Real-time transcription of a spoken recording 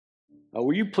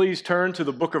Will you please turn to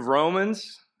the book of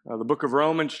Romans,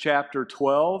 chapter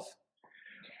 12.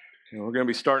 And we're going to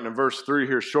be starting in verse 3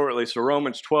 here shortly. So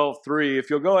Romans 12:3. If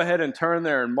you'll go ahead and turn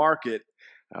there and mark it,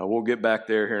 we'll get back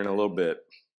there here in a little bit.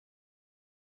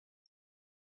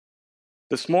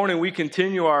 This morning we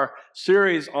continue our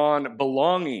series on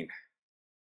belonging,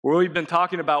 where we've been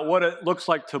talking about what it looks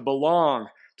like to belong,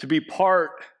 to be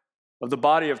part of the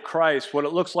body of Christ, what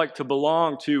it looks like to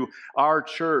belong to our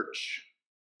church.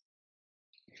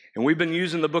 And we've been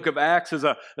using the book of Acts as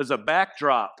a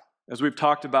backdrop as we've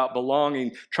talked about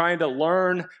belonging, trying to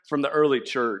learn from the early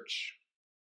church.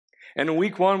 And in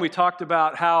week 1, we talked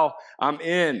about how I'm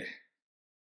in.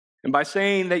 And by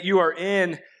saying that you are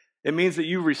in, it means that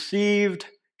you received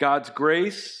God's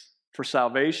grace for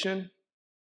salvation.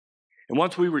 And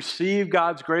once we receive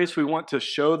God's grace, we want to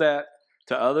show that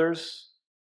to others.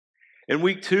 In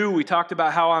week 2, we talked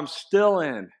about how I'm still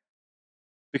in.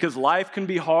 Because life can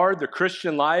be hard, the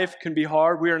Christian life can be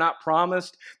hard. We are not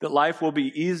promised that life will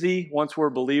be easy once we're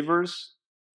believers.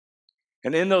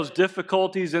 And in those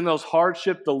difficulties, in those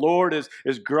hardships, the Lord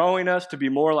is growing us to be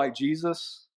more like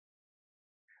Jesus.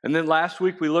 And then last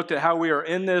week we looked at how we are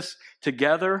in this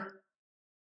together.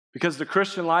 Because the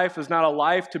Christian life is not a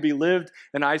life to be lived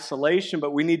in isolation,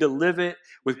 but we need to live it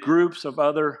with groups of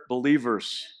other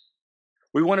believers.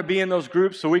 We want to be in those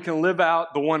groups so we can live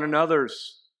out the one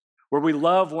another's, where we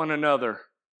love one another,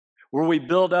 where we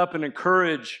build up and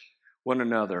encourage one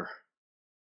another.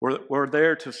 We're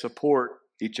there to support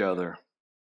each other.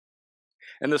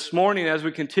 And this morning, as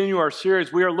we continue our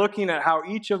series, we are looking at how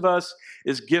each of us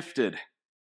is gifted,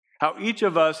 how each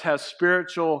of us has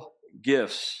spiritual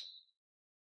gifts.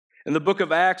 In the book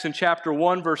of Acts, in chapter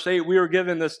 1, verse 8, we are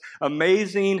given this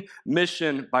amazing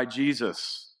mission by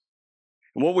Jesus.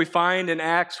 And what we find in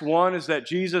Acts 1 is that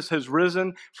Jesus has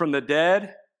risen from the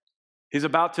dead. He's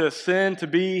about to ascend to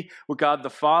be with God the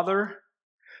Father.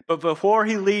 But before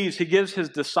he leaves, he gives his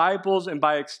disciples, and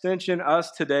by extension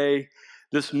us today,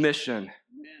 this mission.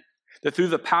 Amen. That through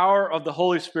the power of the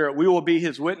Holy Spirit, we will be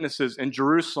his witnesses in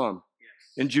Jerusalem,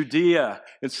 in Judea,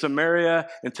 in Samaria,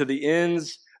 and to the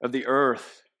ends of the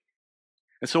earth.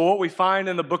 And so what we find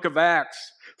in the book of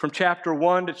Acts, from chapter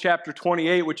 1 to chapter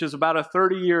 28, which is about a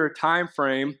 30-year time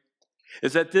frame,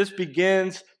 is that this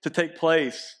begins to take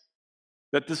place.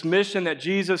 That this mission that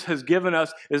Jesus has given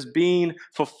us is being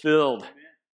fulfilled.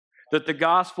 That the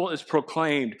gospel is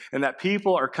proclaimed and that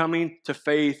people are coming to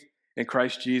faith in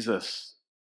Christ Jesus.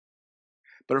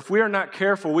 But if we are not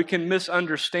careful, we can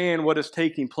misunderstand what is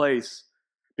taking place.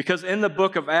 Because in the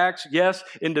book of Acts, yes,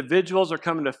 individuals are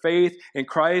coming to faith in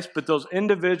Christ, but those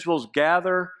individuals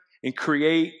gather and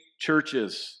create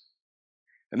churches.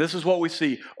 And this is what we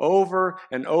see over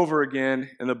and over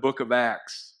again in the book of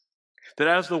Acts. That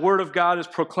as the word of God is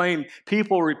proclaimed,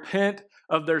 people repent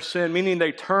of their sin, meaning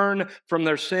they turn from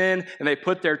their sin and they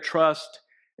put their trust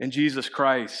in Jesus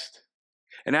Christ.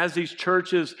 And as these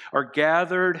churches are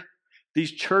gathered,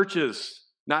 these churches,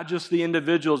 not just the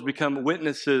individuals, become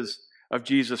witnesses of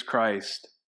Jesus Christ.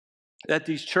 That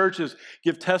these churches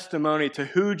give testimony to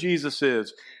who Jesus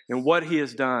is and what he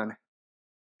has done.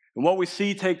 And what we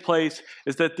see take place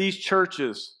is that these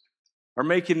churches are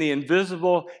making the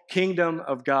invisible kingdom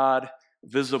of God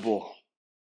visible.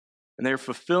 And they're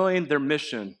fulfilling their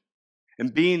mission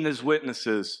and being these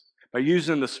witnesses by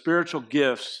using the spiritual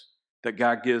gifts that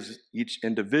God gives each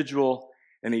individual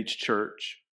and each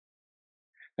church.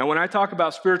 Now, when I talk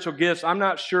about spiritual gifts, I'm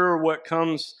not sure what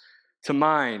comes to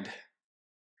mind.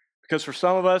 Because for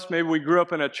some of us, maybe we grew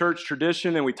up in a church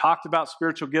tradition and we talked about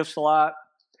spiritual gifts a lot.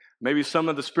 Maybe some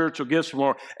of the spiritual gifts were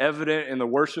more evident in the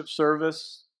worship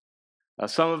service.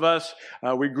 Some of us,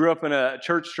 we grew up in a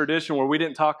church tradition where we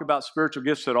didn't talk about spiritual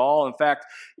gifts at all. In fact,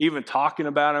 even talking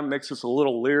about them makes us a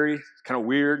little leery. It's kind of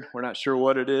weird. We're not sure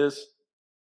what it is.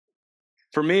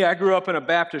 For me, I grew up in a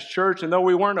Baptist church, and though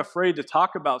we weren't afraid to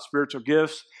talk about spiritual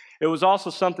gifts, it was also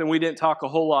something we didn't talk a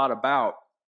whole lot about.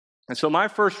 And so my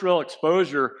first real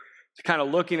exposure to kind of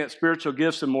looking at spiritual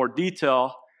gifts in more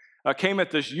detail came at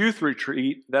this youth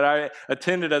retreat that I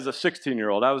attended as a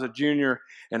 16-year-old. I was a junior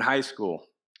in high school.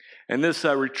 And this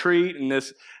retreat and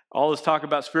all this talk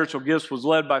about spiritual gifts was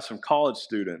led by some college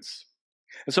students.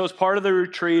 And so as part of the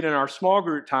retreat in our small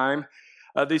group time,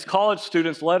 these college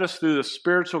students led us through the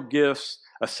spiritual gifts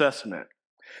assessment.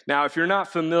 Now, if you're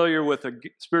not familiar with a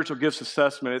spiritual gifts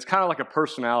assessment, it's kind of like a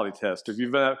personality test. If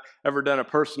you've ever done a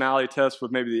personality test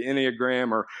with maybe the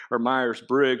Enneagram or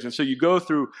Myers-Briggs. And so you go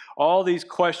through all these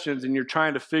questions and you're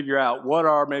trying to figure out what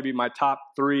are maybe my top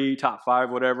 3, top 5,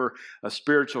 whatever,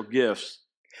 spiritual gifts.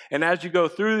 And as you go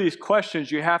through these questions,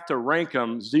 you have to rank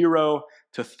them 0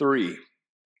 to 3.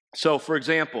 So, for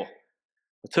example,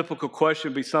 A typical question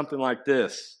would be something like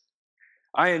this.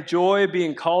 I enjoy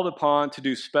being called upon to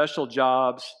do special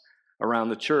jobs around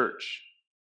the church.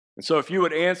 And so if you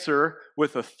would answer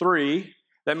with a 3,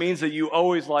 that means that you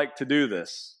always like to do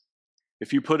this.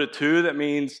 If you put a 2, that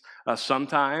means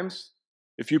sometimes.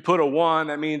 If you put a 1,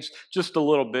 that means just a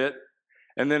little bit.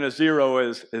 And then a 0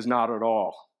 is not at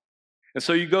all. And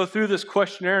so you go through this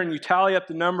questionnaire and you tally up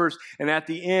the numbers, and at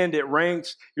the end it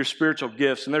ranks your spiritual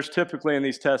gifts. And there's typically in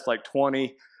these tests like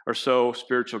 20 or so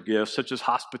spiritual gifts, such as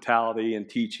hospitality and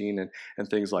teaching and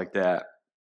things like that.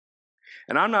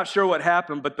 And I'm not sure what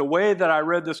happened, but the way that I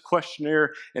read this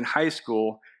questionnaire in high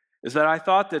school is that I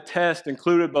thought the test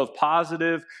included both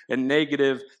positive and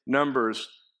negative numbers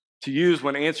to use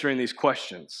when answering these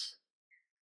questions.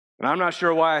 And I'm not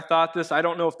sure why I thought this. I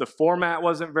don't know if the format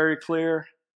wasn't very clear.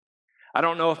 I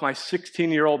don't know if my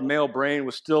 16-year-old male brain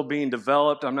was still being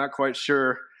developed. I'm not quite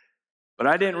sure. But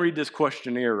I didn't read this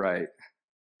questionnaire right.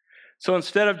 So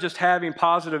instead of just having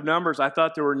positive numbers, I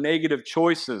thought there were negative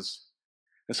choices.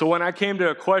 And so when I came to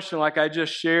a question like I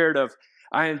just shared of,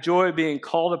 I enjoy being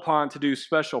called upon to do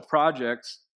special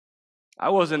projects, I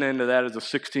wasn't into that as a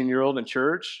 16-year-old in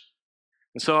church.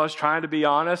 And so I was trying to be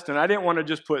honest, and I didn't want to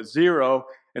just put 0.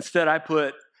 Instead, I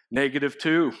put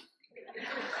 -2.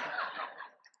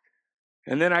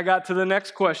 And then I got to the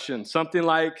next question, something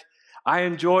like, I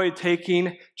enjoy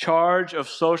taking charge of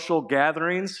social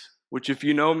gatherings, which if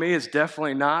you know me is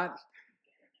definitely not.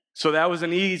 So that was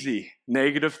an easy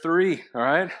 -3, all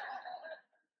right?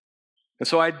 And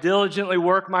so I diligently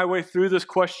work my way through this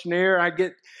questionnaire. I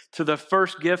get to the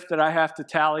first gift that I have to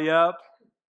tally up,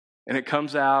 and it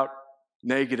comes out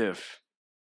negative.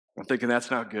 I'm thinking that's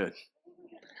not good.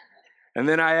 And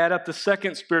then I add up the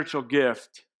second spiritual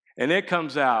gift, and it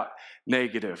comes out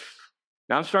negative.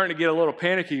 Now I'm starting to get a little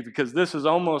panicky because this is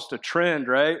almost a trend,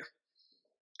 right?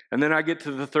 And then I get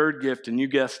to the third gift, and you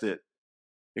guessed it.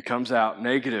 It comes out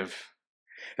negative.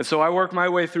 And so I worked my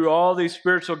way through all these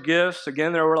spiritual gifts.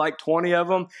 Again, there were like 20 of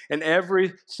them, and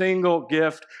every single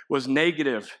gift was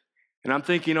negative. And I'm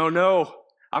thinking, oh no,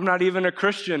 I'm not even a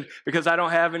Christian because I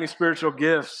don't have any spiritual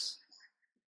gifts.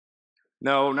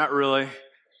 No, not really.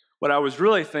 What I was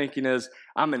really thinking is,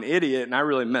 I'm an idiot and I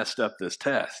really messed up this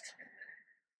test.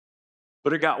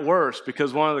 But it got worse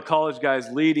because one of the college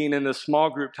guys leading in this small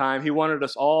group time, he wanted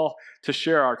us all to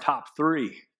share our top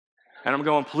 3. And I'm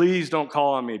going, please don't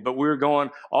call on me. But we were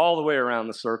going all the way around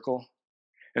the circle.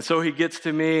 And so he gets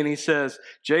to me and he says,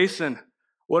 Jason,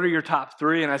 what are your top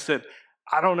 3? And I said,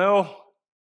 I don't know.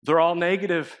 They're all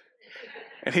negative.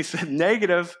 And he said,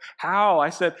 negative? How? I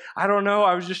said, I don't know.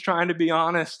 I was just trying to be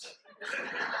honest.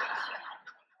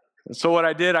 And so what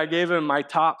I did, I gave him my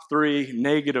top 3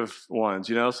 negative ones,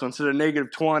 So instead of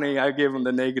 -20, I gave him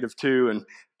the -2 and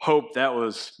hoped that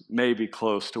was maybe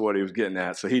close to what he was getting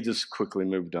at. So he just quickly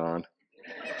moved on.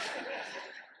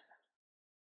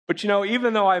 But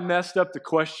even though I messed up the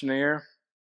questionnaire,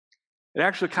 it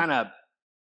actually kind of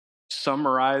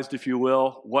summarized, if you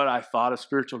will, what I thought of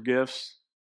spiritual gifts.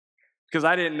 Because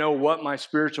I didn't know what my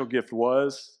spiritual gift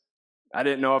was. I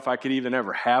didn't know if I could even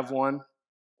ever have one.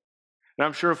 And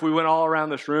I'm sure if we went all around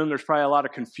this room, there's probably a lot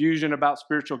of confusion about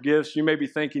spiritual gifts. You may be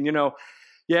thinking,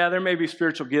 yeah, there may be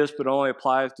spiritual gifts, but it only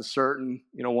applies to certain,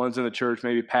 ones in the church,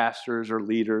 maybe pastors or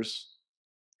leaders.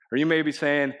 Or you may be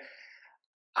saying,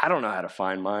 I don't know how to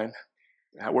find mine.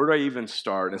 Where do I even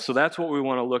start? And so that's what we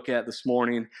want to look at this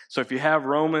morning. So if you have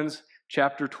Romans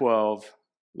chapter 12,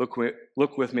 look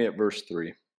with me at verse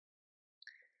 3.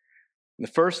 And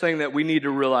the first thing that we need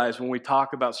to realize when we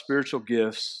talk about spiritual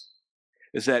gifts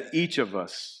is that each of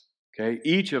us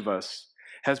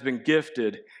has been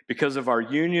gifted because of our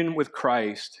union with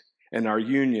Christ and our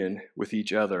union with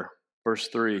each other. Verse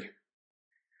 3.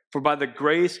 For by the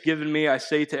grace given me, I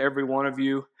say to every one of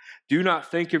you, do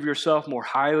not think of yourself more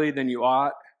highly than you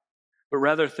ought, but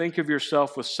rather think of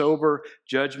yourself with sober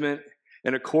judgment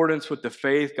in accordance with the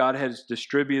faith God has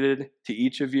distributed to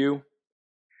each of you.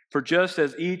 For just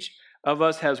as each of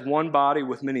us has one body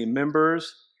with many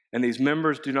members, and these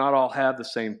members do not all have the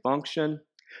same function,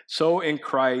 so in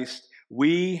Christ,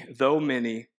 we, though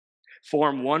many,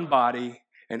 form one body,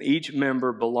 and each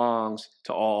member belongs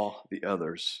to all the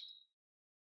others.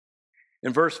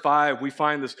 In verse 5, we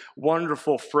find this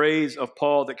wonderful phrase of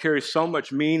Paul that carries so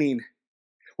much meaning,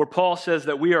 where Paul says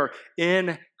that we are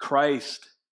in Christ,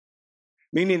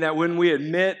 meaning that when we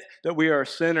admit that we are a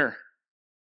sinner,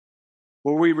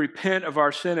 where we repent of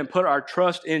our sin and put our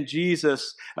trust in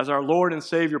Jesus as our Lord and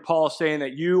Savior, Paul is saying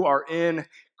that you are in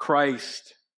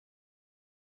Christ.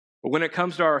 But when it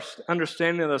comes to our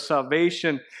understanding of the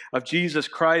salvation of Jesus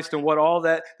Christ and what all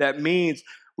that means,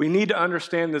 we need to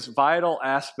understand this vital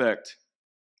aspect,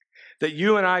 that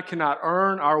you and I cannot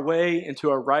earn our way into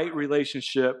a right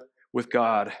relationship with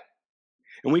God.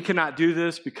 And we cannot do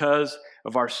this because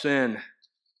of our sin.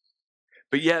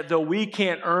 But yet, though we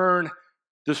can't earn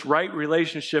this right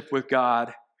relationship with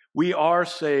God, we are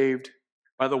saved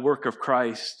by the work of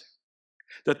Christ.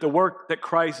 That the work that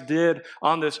Christ did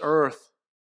on this earth,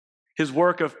 his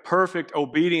work of perfect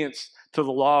obedience to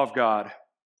the law of God,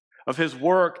 of his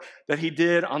work that he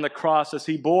did on the cross as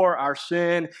he bore our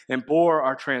sin and bore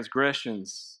our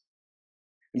transgressions.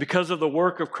 And because of the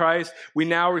work of Christ, we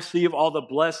now receive all the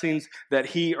blessings that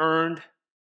he earned.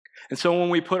 And so when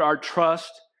we put our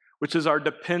trust, which is our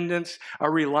dependence,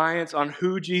 our reliance on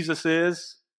who Jesus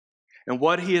is and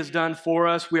what he has done for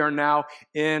us, we are now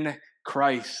in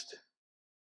Christ.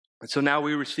 And so now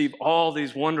we receive all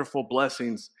these wonderful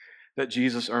blessings that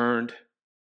Jesus earned,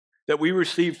 that we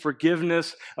receive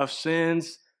forgiveness of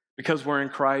sins because we're in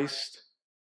Christ.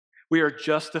 We are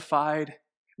justified,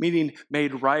 meaning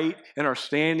made right in our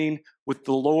standing with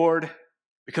the Lord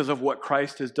because of what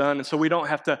Christ has done. And so we don't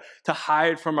have to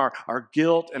hide from our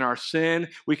guilt and our sin.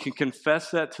 We can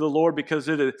confess that to the Lord because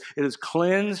it is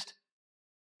cleansed.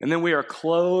 And then we are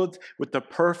clothed with the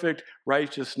perfect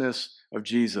righteousness of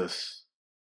Jesus.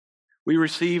 We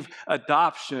receive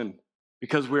adoption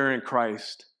because we're in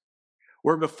Christ.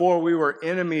 Where before we were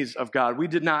enemies of God, we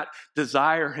did not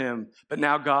desire him, but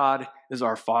now God is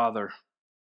our Father.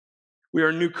 We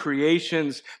are new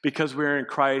creations because we're in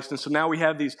Christ. And so now we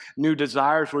have these new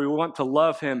desires where we want to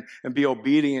love him and be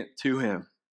obedient to him.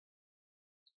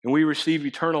 And we receive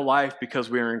eternal life because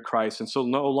we are in Christ. And so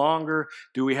no longer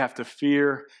do we have to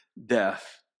fear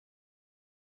death.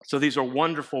 So these are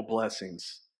wonderful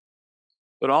blessings.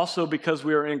 But also because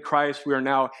we are in Christ, we are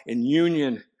now in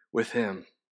union with him.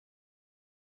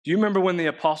 Do you remember when the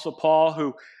Apostle Paul,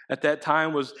 who at that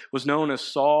time was known as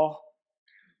Saul,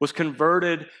 was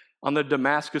converted on the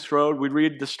Damascus Road? We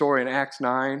read the story in Acts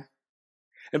 9.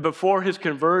 And before his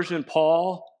conversion,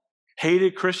 Paul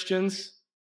hated Christians.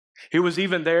 He was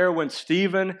even there when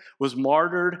Stephen was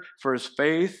martyred for his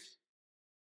faith.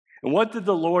 And what did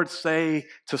the Lord say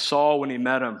to Saul when he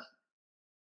met him?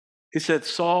 He said,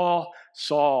 "Saul,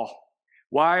 Saul,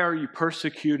 why are you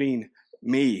persecuting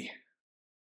me?"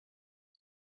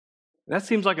 That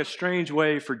seems like a strange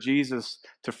way for Jesus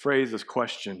to phrase this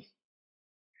question.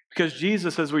 Because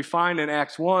Jesus, as we find in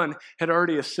Acts 1, had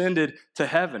already ascended to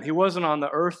heaven. He wasn't on the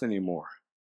earth anymore.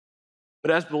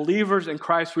 But as believers in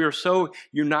Christ, we are so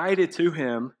united to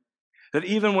him that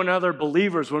even when other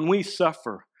believers, when we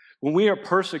suffer, when we are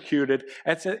persecuted,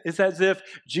 it's as if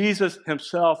Jesus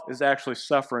himself is actually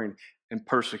suffering and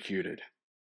persecuted.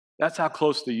 That's how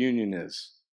close the union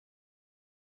is.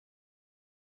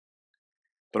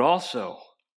 But also,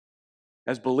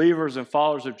 as believers and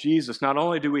followers of Jesus, not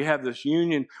only do we have this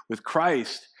union with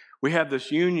Christ, we have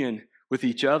this union with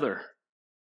each other.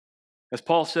 As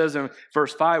Paul says in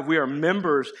verse 5, we are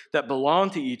members that belong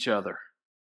to each other.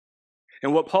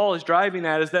 And what Paul is driving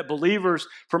at is that believers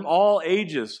from all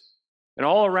ages and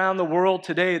all around the world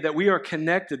today, that we are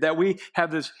connected, that we have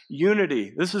this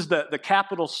unity. This is the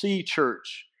capital C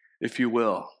church, if you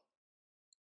will.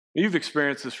 You've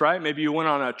experienced this, right? Maybe you went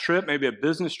on a trip, maybe a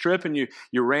business trip, and you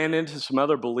ran into some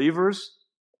other believers.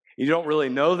 You don't really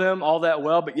know them all that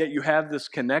well, but yet you have this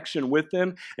connection with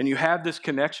them, and you have this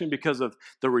connection because of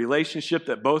the relationship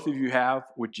that both of you have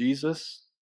with Jesus.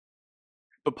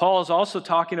 But Paul is also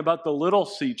talking about the little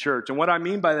C church, and what I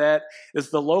mean by that is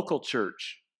the local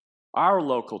church, our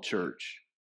local church.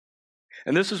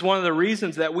 And this is one of the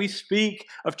reasons that we speak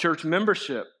of church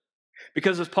membership.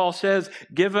 Because as Paul says,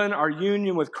 given our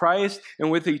union with Christ and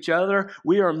with each other,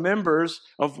 we are members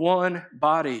of one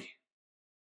body.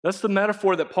 That's the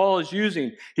metaphor that Paul is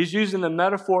using. He's using the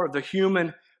metaphor of the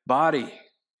human body.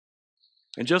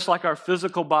 And just like our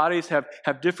physical bodies have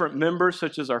different members,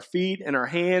 such as our feet and our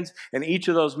hands, and each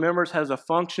of those members has a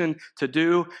function to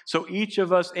do, so each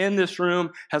of us in this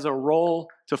room has a role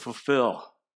to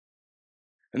fulfill.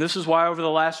 And this is why over the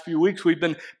last few weeks we've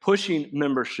been pushing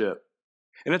membership.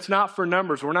 And it's not for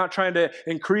numbers. We're not trying to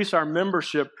increase our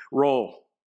membership roll.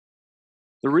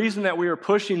 The reason that we are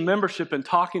pushing membership and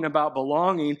talking about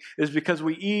belonging is because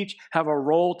we each have a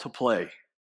role to play.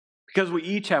 Because we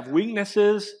each have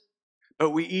weaknesses,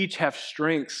 but we each have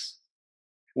strengths.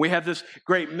 We have this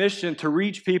great mission to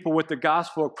reach people with the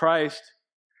gospel of Christ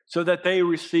so that they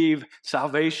receive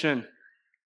salvation.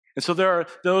 And so there are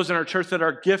those in our church that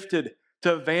are gifted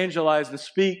to evangelize and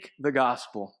speak the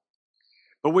gospel.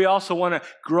 But we also want to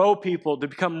grow people to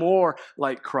become more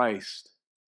like Christ.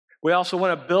 We also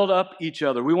want to build up each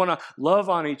other. We want to love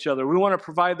on each other. We want to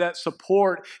provide that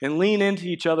support and lean into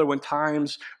each other when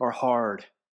times are hard.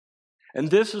 And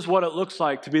this is what it looks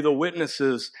like to be the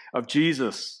witnesses of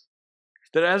Jesus.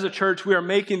 That as a church, we are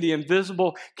making the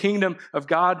invisible kingdom of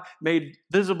God made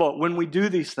visible when we do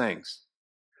these things.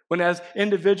 When as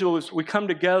individuals, we come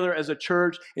together as a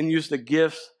church and use the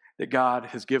gifts that God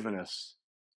has given us.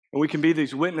 And we can be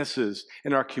these witnesses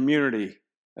in our community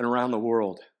and around the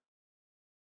world.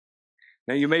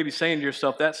 Now, you may be saying to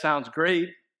yourself, that sounds great.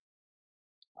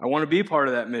 I want to be part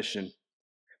of that mission.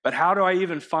 But how do I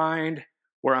even find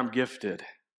where I'm gifted?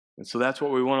 And so that's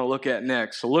what we want to look at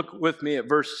next. So look with me at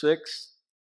verse 6.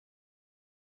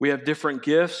 We have different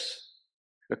gifts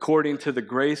according to the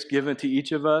grace given to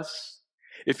each of us.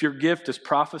 If your gift is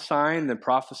prophesying, then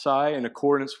prophesy in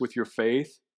accordance with your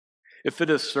faith. If it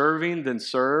is serving, then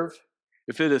serve.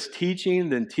 If it is teaching,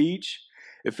 then teach.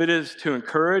 If it is to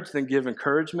encourage, then give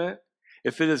encouragement.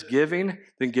 If it is giving,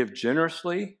 then give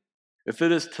generously. If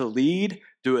it is to lead,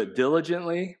 do it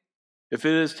diligently. If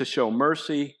it is to show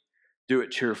mercy, do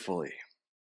it cheerfully.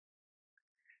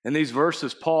 In these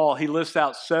verses, Paul, he lists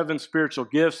out 7 spiritual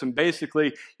gifts, and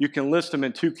basically you can list them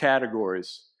in 2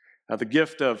 categories. The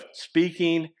gift of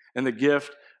speaking and the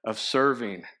gift of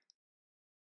serving.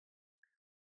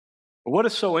 What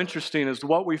is so interesting is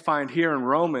what we find here in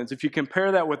Romans, if you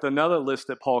compare that with another list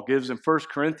that Paul gives in 1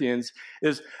 Corinthians,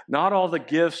 is not all the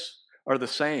gifts are the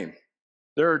same.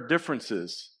 There are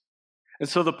differences. And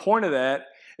so the point of that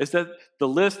is that the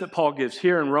list that Paul gives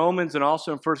here in Romans and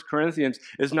also in 1 Corinthians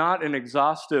is not an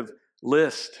exhaustive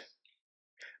list.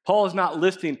 Paul is not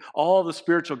listing all the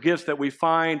spiritual gifts that we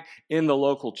find in the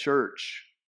local church.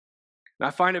 And I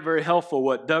find it very helpful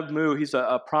what Doug Moo, he's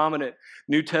a prominent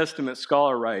New Testament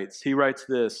scholar, writes. He writes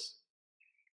this: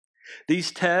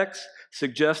 these texts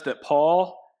suggest that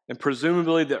Paul, and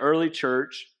presumably the early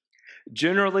church,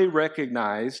 generally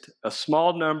recognized a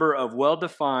small number of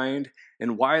well-defined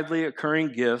and widely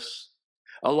occurring gifts,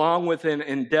 along with an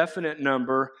indefinite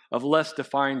number of less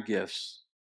defined gifts,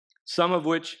 some of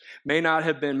which may not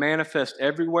have been manifest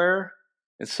everywhere,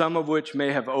 and some of which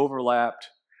may have overlapped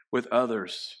with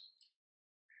others.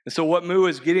 And so what Moo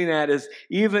is getting at is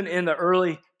even in the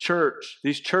early church,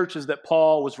 these churches that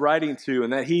Paul was writing to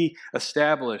and that he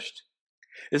established,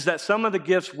 is that some of the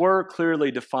gifts were clearly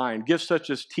defined, gifts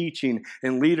such as teaching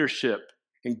and leadership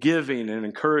and giving and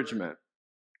encouragement.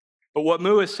 But what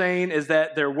Moo is saying is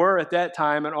that there were at that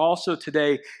time and also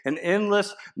today an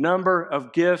endless number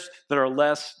of gifts that are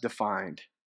less defined.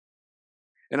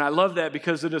 And I love that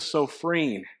because it is so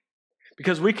freeing.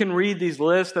 Because we can read these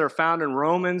lists that are found in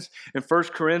Romans and 1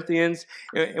 Corinthians,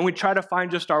 and we try to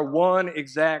find just our one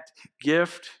exact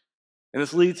gift, and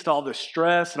this leads to all this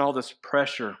stress and all this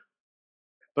pressure.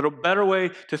 But a better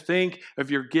way to think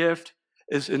of your gift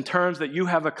is in terms that you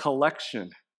have a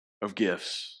collection of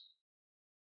gifts.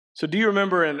 So do you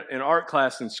remember in art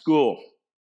class in school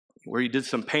where you did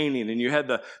some painting and you had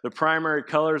the primary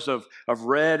colors of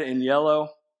red and yellow,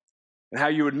 and how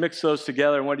you would mix those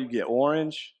together, and what do you get?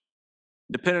 Orange?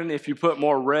 Depending if you put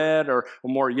more red or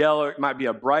more yellow, it might be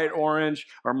a bright orange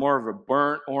or more of a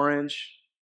burnt orange.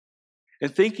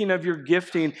 And thinking of your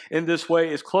gifting in this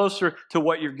way is closer to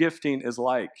what your gifting is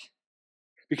like.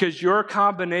 Because your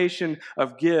combination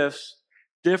of gifts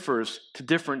differs to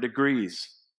different degrees.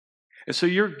 And so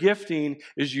your gifting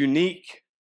is unique.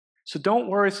 So don't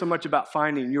worry so much about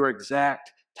finding your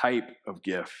exact type of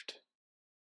gift.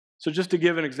 So just to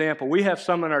give an example, we have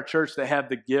some in our church that have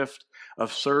the gift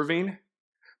of serving,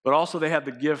 but also they have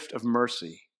the gift of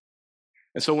mercy.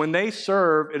 And so when they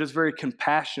serve, it is very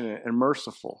compassionate and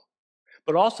merciful.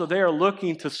 But also they are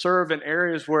looking to serve in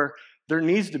areas where there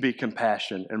needs to be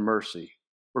compassion and mercy,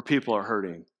 where people are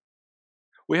hurting.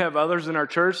 We have others in our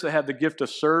church that have the gift of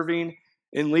serving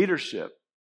in leadership.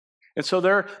 And so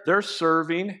their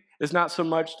serving is not so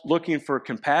much looking for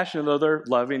compassion, though they're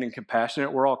loving and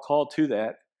compassionate. We're all called to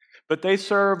that. But they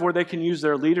serve where they can use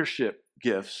their leadership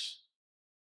gifts.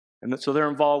 And so they're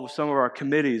involved with some of our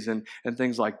committees and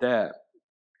things like that.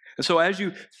 And so as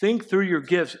you think through your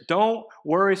gifts, don't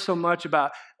worry so much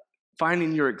about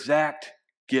finding your exact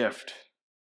gift.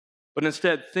 But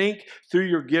instead, think through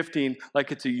your gifting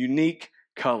like it's a unique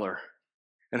color.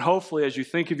 And hopefully, as you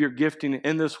think of your gifting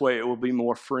in this way, it will be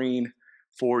more freeing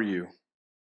for you.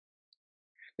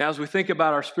 Now, as we think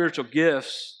about our spiritual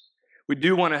gifts, we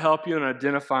do want to help you in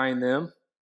identifying them.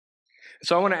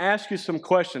 So I want to ask you some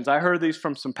questions. I heard these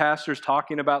from some pastors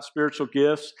talking about spiritual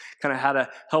gifts, kind of how to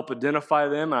help identify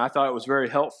them, and I thought it was very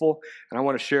helpful, and I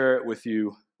want to share it with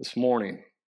you this morning.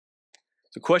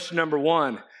 So question number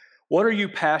 1, what are you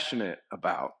passionate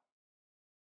about?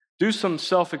 Do some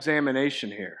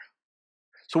self-examination here.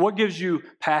 So what gives you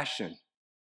passion?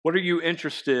 What are you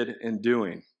interested in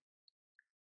doing?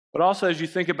 But also as you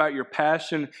think about your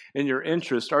passion and your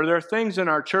interest, are there things in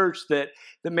our church that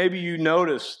maybe you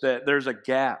notice that there's a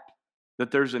gap,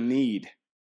 that there's a need?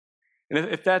 And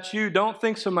if that's you, don't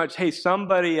think so much, hey,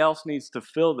 somebody else needs to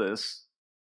fill this.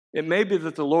 It may be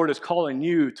that the Lord is calling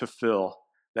you to fill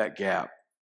that gap.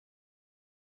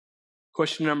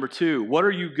 Question number 2, what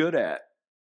are you good at?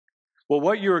 Well,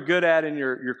 what you're good at in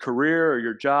your career or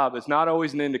your job is not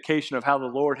always an indication of how the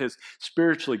Lord has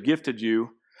spiritually gifted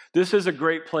you. This is a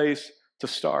great place to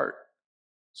start.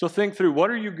 So think through, what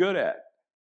are you good at?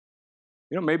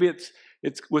 Maybe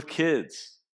it's with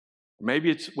kids. Maybe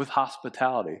it's with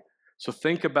hospitality. So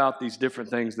think about these different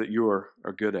things that you are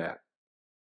good at.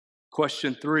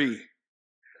 Question 3,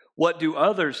 what do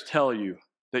others tell you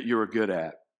that you are good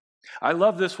at? I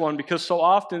love this one because so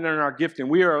often in our gifting,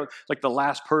 we are like the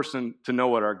last person to know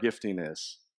what our gifting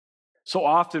is. So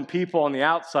often people on the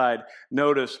outside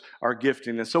notice our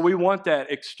gifting. And so we want that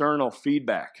external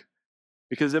feedback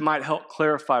because it might help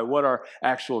clarify what our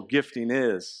actual gifting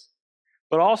is.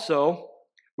 But also,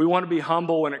 we want to be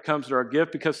humble when it comes to our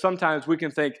gift because sometimes we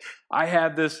can think, I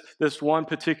have this one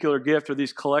particular gift or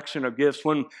these collection of gifts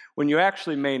when you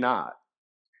actually may not.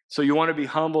 So you want to be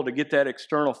humble to get that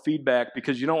external feedback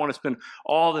because you don't want to spend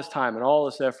all this time and all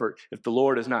this effort if the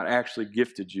Lord has not actually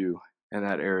gifted you in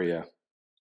that area.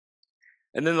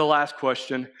 And then the last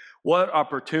question, what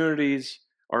opportunities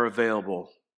are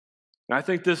available? And I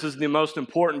think this is the most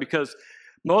important because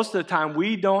most of the time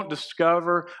we don't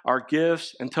discover our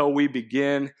gifts until we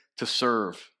begin to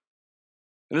serve.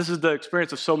 And this is the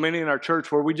experience of so many in our church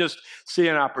where we just see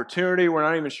an opportunity. We're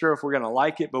not even sure if we're going to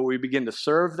like it, but we begin to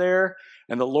serve there.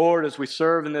 And the Lord, as we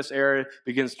serve in this area,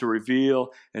 begins to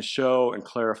reveal and show and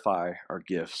clarify our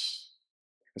gifts.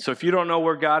 And so if you don't know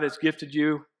where God has gifted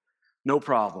you, no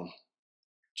problem.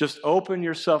 Just open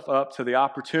yourself up to the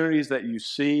opportunities that you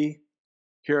see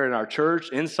here in our church,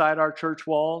 inside our church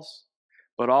walls,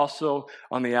 but also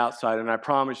on the outside. And I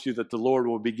promise you that the Lord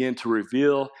will begin to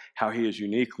reveal how He has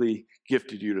uniquely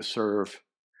gifted you to serve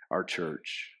our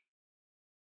church.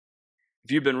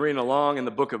 If you've been reading along in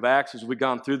the book of Acts as we've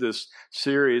gone through this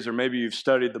series, or maybe you've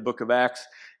studied the book of Acts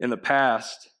in the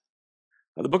past,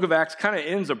 the book of Acts kind of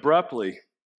ends abruptly,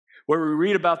 where we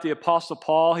read about the Apostle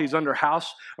Paul. He's under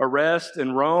house arrest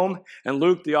in Rome, and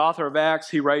Luke, the author of Acts,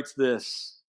 he writes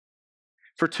this.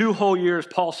 For 2 whole years,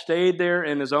 Paul stayed there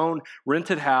in his own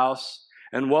rented house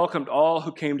and welcomed all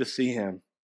who came to see him.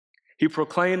 He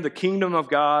proclaimed the kingdom of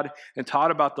God and taught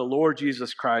about the Lord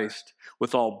Jesus Christ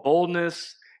with all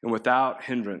boldness and without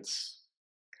hindrance.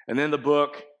 And then the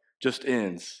book just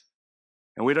ends.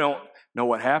 And we don't know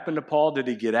what happened to Paul. Did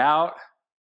he get out?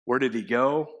 Where did he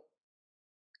go?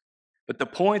 But the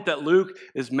point that Luke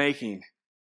is making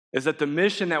is that the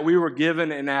mission that we were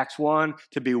given in Acts 1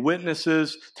 to be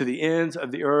witnesses to the ends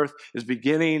of the earth is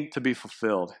beginning to be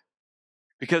fulfilled.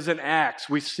 Because in Acts,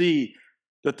 we see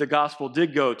that the gospel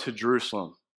did go to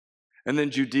Jerusalem, and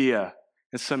then Judea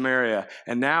and Samaria,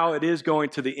 and now it is going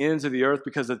to the ends of the earth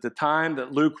because at the time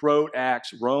that Luke wrote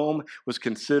Acts, Rome was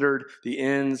considered the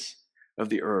ends of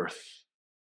the earth.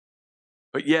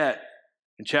 But yet,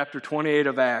 in chapter 28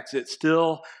 of Acts, it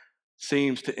still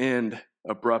seems to end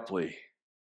abruptly.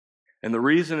 And the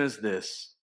reason is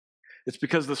this. It's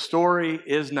because the story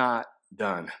is not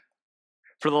done.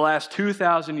 For the last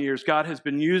 2,000 years, God has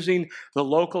been using the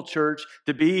local church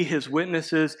to be His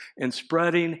witnesses in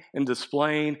spreading and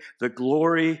displaying the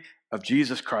glory of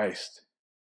Jesus Christ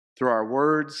through our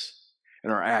words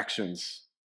and our actions.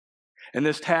 And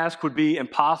this task would be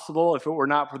impossible if it were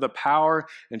not for the power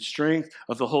and strength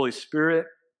of the Holy Spirit.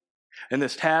 And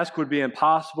this task would be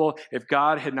impossible if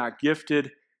God had not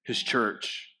gifted His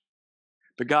church.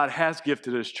 But God has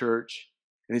gifted His church,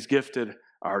 and He's gifted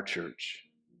our church.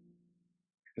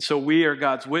 And so we are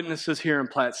God's witnesses here in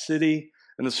Platte City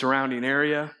and the surrounding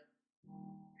area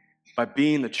by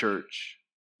being the church,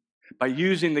 by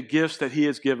using the gifts that He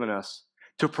has given us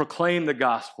to proclaim the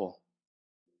gospel,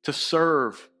 to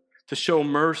serve, to show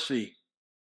mercy,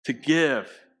 to give,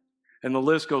 and the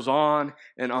list goes on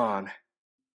and on.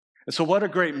 And so what a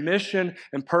great mission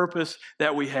and purpose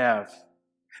that we have.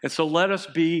 And so let us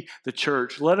be the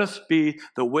church. Let us be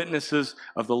the witnesses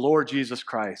of the Lord Jesus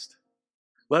Christ.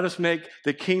 Let us make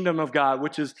the kingdom of God,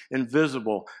 which is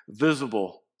invisible,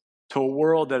 visible to a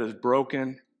world that is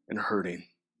broken and hurting.